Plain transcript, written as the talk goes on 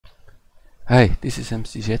Hi, this is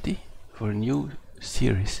IntelliJ for a new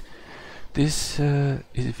series. This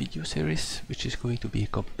is a video series which is going to be a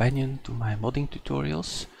companion to my modding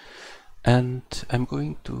tutorials, and I'm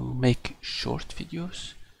going to make short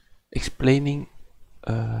videos explaining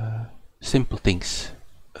simple things,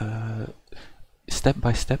 step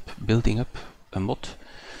by step building up a mod.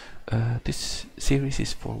 This series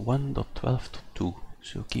is for 1.12.2,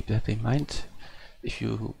 so keep that in mind. If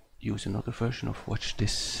you use another version or watch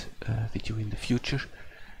this video in the future,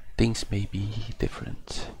 things may be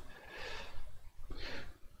different.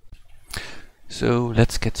 So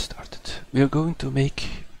let's get started. We are going to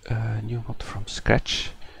make a new mod from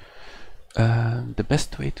scratch. The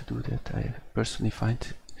best way to do that, I personally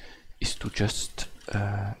find, is to just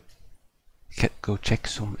go check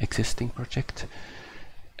some existing project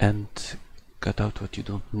and cut out what you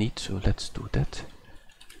don't need. So let's do that.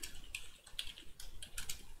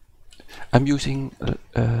 I'm using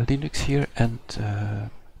Linux here and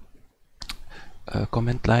a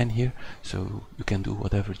command line here, so you can do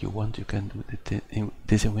whatever you want. You can do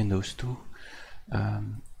this in Windows too.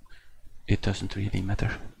 It doesn't really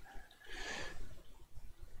matter.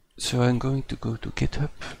 So I'm going to go to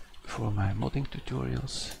GitHub for my modding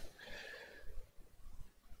tutorials.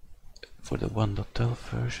 For the 1.12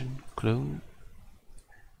 version, clone.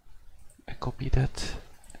 I copy that.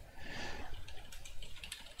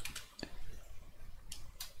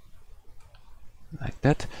 Like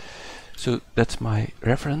that. So that's my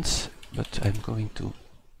reference, but I'm going to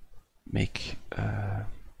make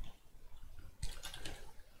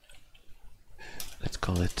let's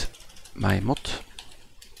call it my mod,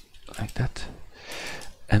 like that,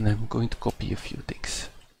 and I'm going to copy a few things.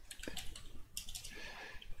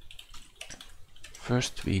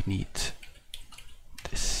 First we need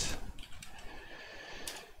this.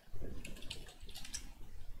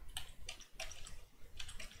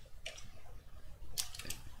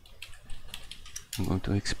 I'm going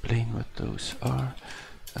to explain what those are.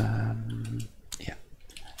 Yeah,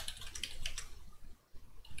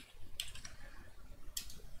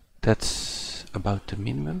 that's about the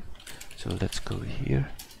minimum. So let's go here.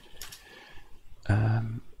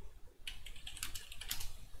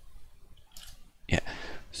 Yeah,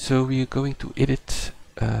 so we are going to edit.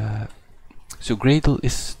 So Gradle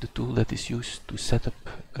is the tool that is used to set up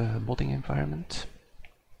a modding environment,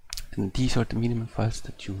 and these are the minimum files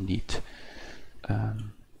that you need.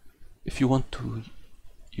 If you want to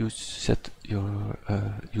use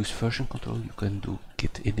version control, you can do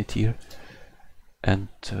git init here and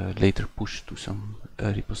later push to some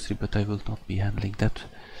repository, but I will not be handling that,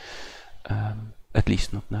 at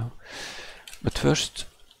least not now. But first,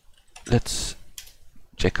 let's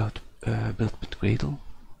check out build with Gradle.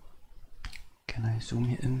 Can I zoom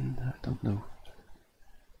in? I don't know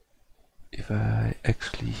if I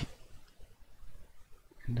actually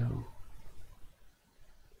know.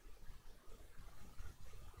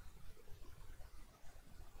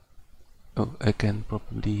 Oh, I can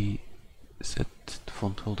probably set the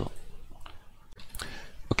font. Hold on.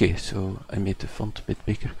 Okay, so I made the font a bit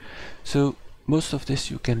bigger. So most of this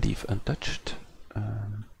you can leave untouched.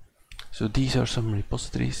 So these are some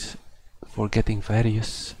repositories for getting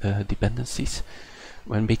various dependencies.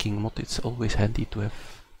 When making a mod, it's always handy to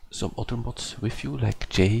have some other mods with you, like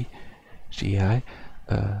JI.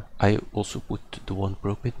 I also put the one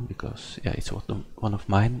propin because yeah, it's one of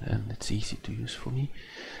mine and it's easy to use for me.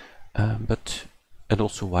 And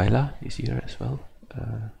also Wyla is here as well.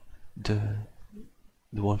 The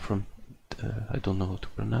one from I don't know how to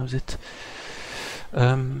pronounce it.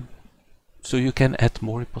 So you can add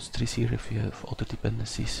more repositories here if you have other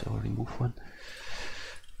dependencies, or remove one.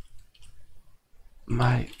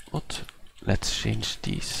 My mod. Let's change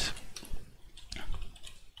these.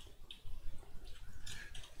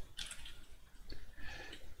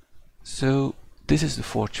 So this is the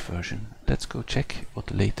Forge version. Let's go check what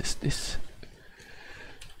the latest is.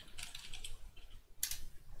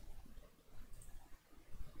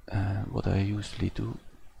 What I usually do.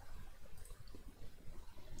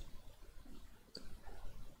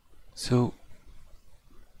 So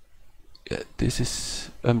yeah, this is,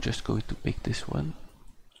 I'm just going to pick this one.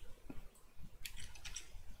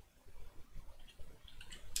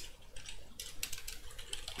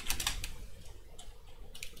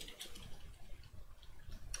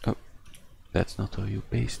 Oh, that's not how you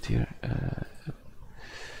paste here.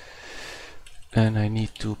 And I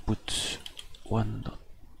need to put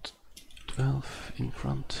 1.12 in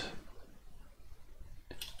front.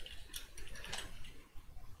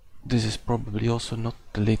 This is probably also not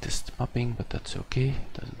the latest mapping, but that's okay,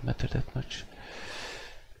 doesn't matter that much.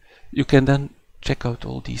 You can then check out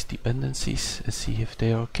all these dependencies and see if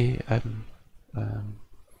they are okay. I'm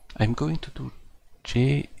I'm going to do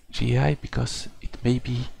GI because it may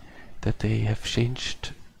be that they have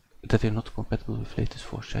changed, that they're not compatible with latest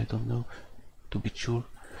version. I don't know, to be sure.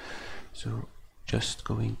 So just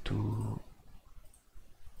going to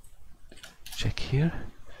check here.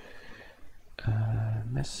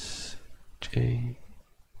 Mess J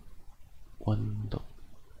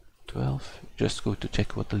 1.12. Just go to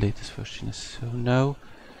check what the latest version is. So now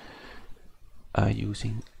I'm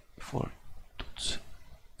using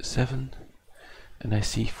 4.7 and I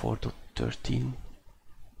see 4.13.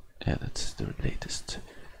 Yeah, that's the latest.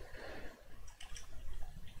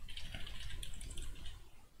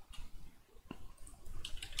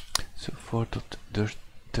 So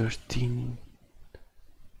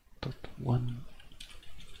 4.13.1.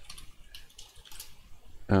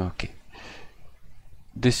 Okay.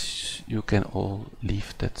 This you can all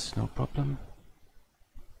leave, that's no problem.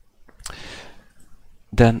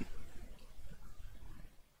 Then,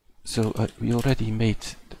 so we already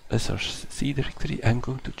made the src directory. I'm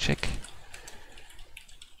going to check.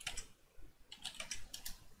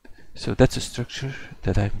 So that's a structure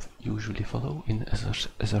that I usually follow in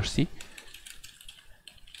src.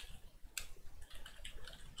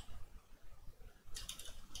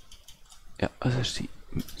 Yeah, src.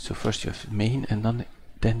 So first you have main, and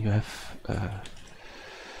then you have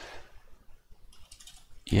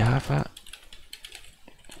Java.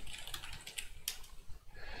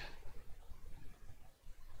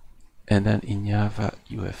 And then in Java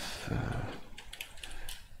you have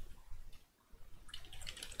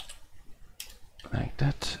like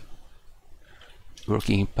that,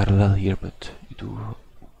 working in parallel here, but you do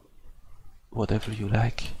whatever you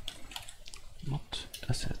like. Not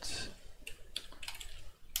assets.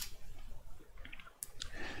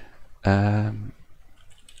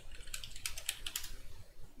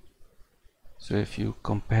 So if you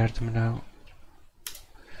compare them now,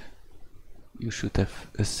 you should have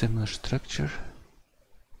a similar structure.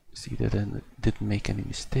 See that I didn't make any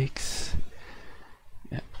mistakes.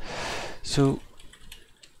 Yeah. So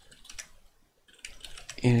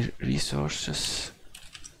in resources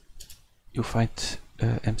you find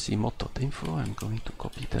mcmod.info. I'm going to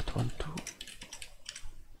copy that one too.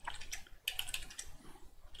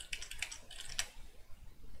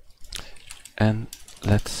 And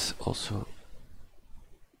let's also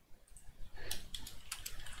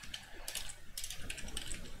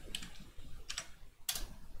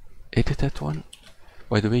edit that one.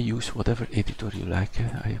 By the way, use whatever editor you like.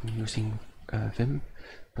 I am using Vim,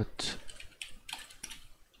 but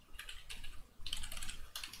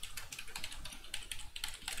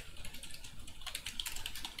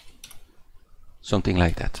something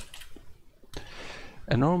like that.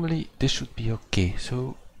 And normally this should be okay.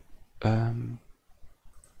 So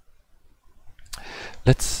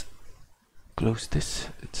let's close this.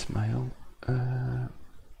 It's my own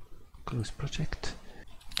close project.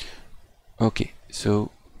 Okay, so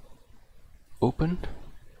open,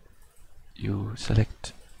 you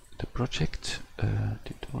select the project,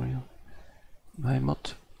 tutorial, my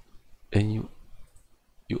mod, and you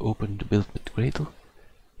open the build with Gradle,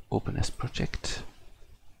 open as project.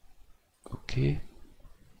 Okay,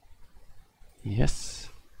 yes.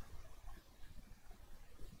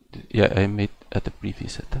 Yeah, I made at the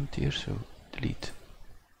previous attempt here, so delete.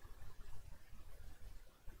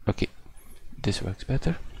 Okay, this works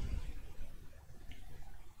better.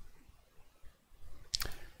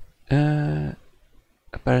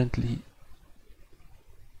 Apparently,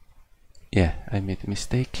 yeah, I made a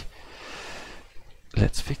mistake.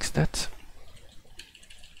 Let's fix that.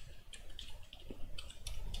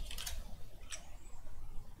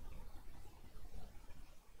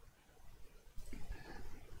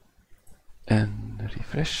 And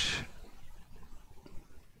refresh.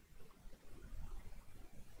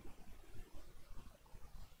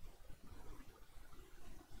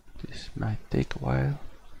 This might take a while.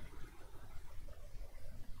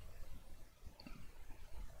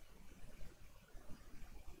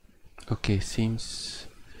 Okay, seems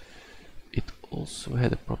it also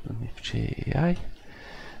had a problem with JAI.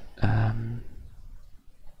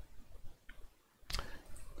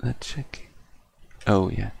 Let's check. Oh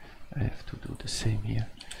yeah, I have to do the same here.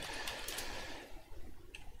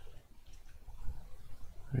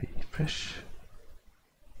 Refresh.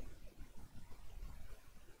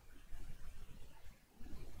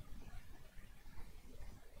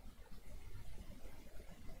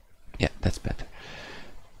 Yeah, that's better.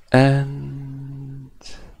 And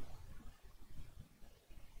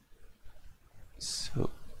so,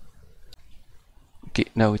 okay,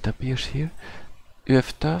 now it appears here. You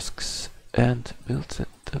have tasks and build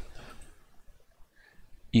setup.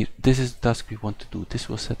 here, this is the task we want to do. This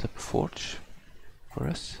will set up a forge for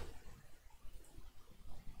us,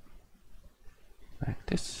 like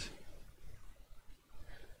this.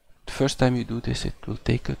 The first time you do this, it will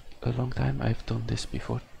take a long time. I've done this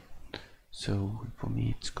before, so for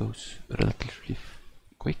me it goes relatively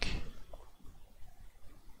quick.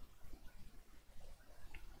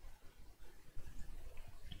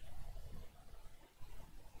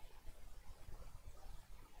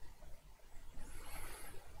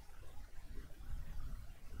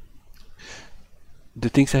 The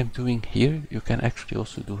things I'm doing here, you can actually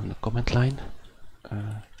also do in the command line,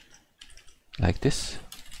 like this.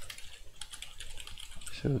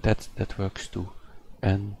 So that works too,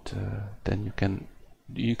 and then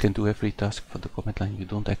you can do every task for the command line. You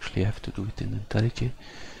don't actually have to do it in IntelliJ.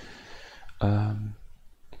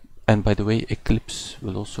 And by the way, Eclipse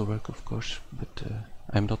will also work, of course, but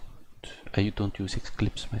I don't use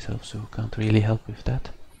Eclipse myself, so can't really help with that.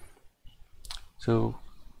 So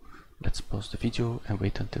let's pause the video and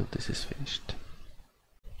wait until this is finished.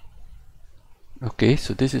 Okay,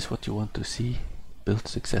 so this is what you want to see, build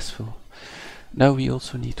successful. Now we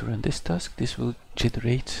also need to run this task. This will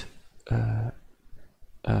generate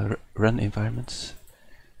run environments.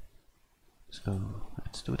 So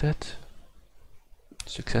let's do that.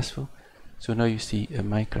 Successful. So now you see a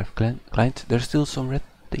Minecraft client. There's still some red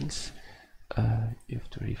things. You have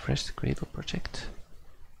to refresh the Gradle project.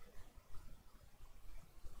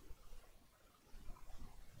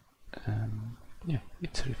 Yeah,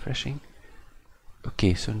 it's refreshing.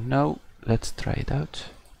 Okay, so now let's try it out.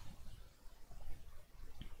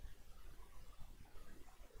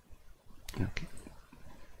 Okay.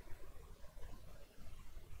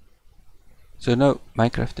 So now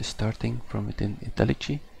Minecraft is starting from within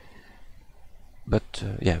IntelliJ, but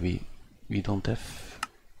yeah, we don't have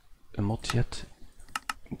a mod yet.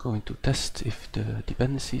 I'm going to test if the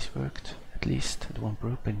dependencies worked, at least the one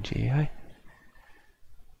per in JI.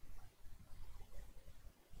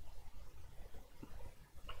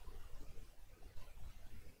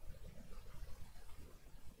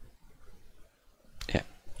 Yeah,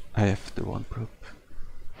 I have the one probe.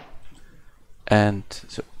 And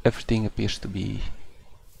so everything appears to be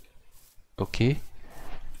okay.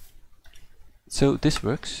 So this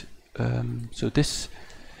works. So this,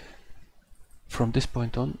 from this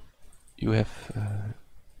point on, you have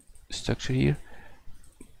structure here,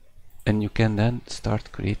 and you can then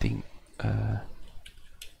start creating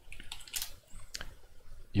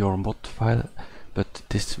your mod file. But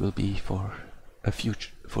this will be for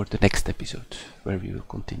the next episode, where we will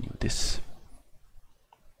continue this.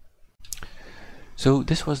 So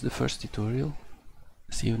this was the first tutorial.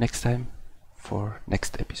 See you next time for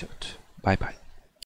next episode. Bye bye.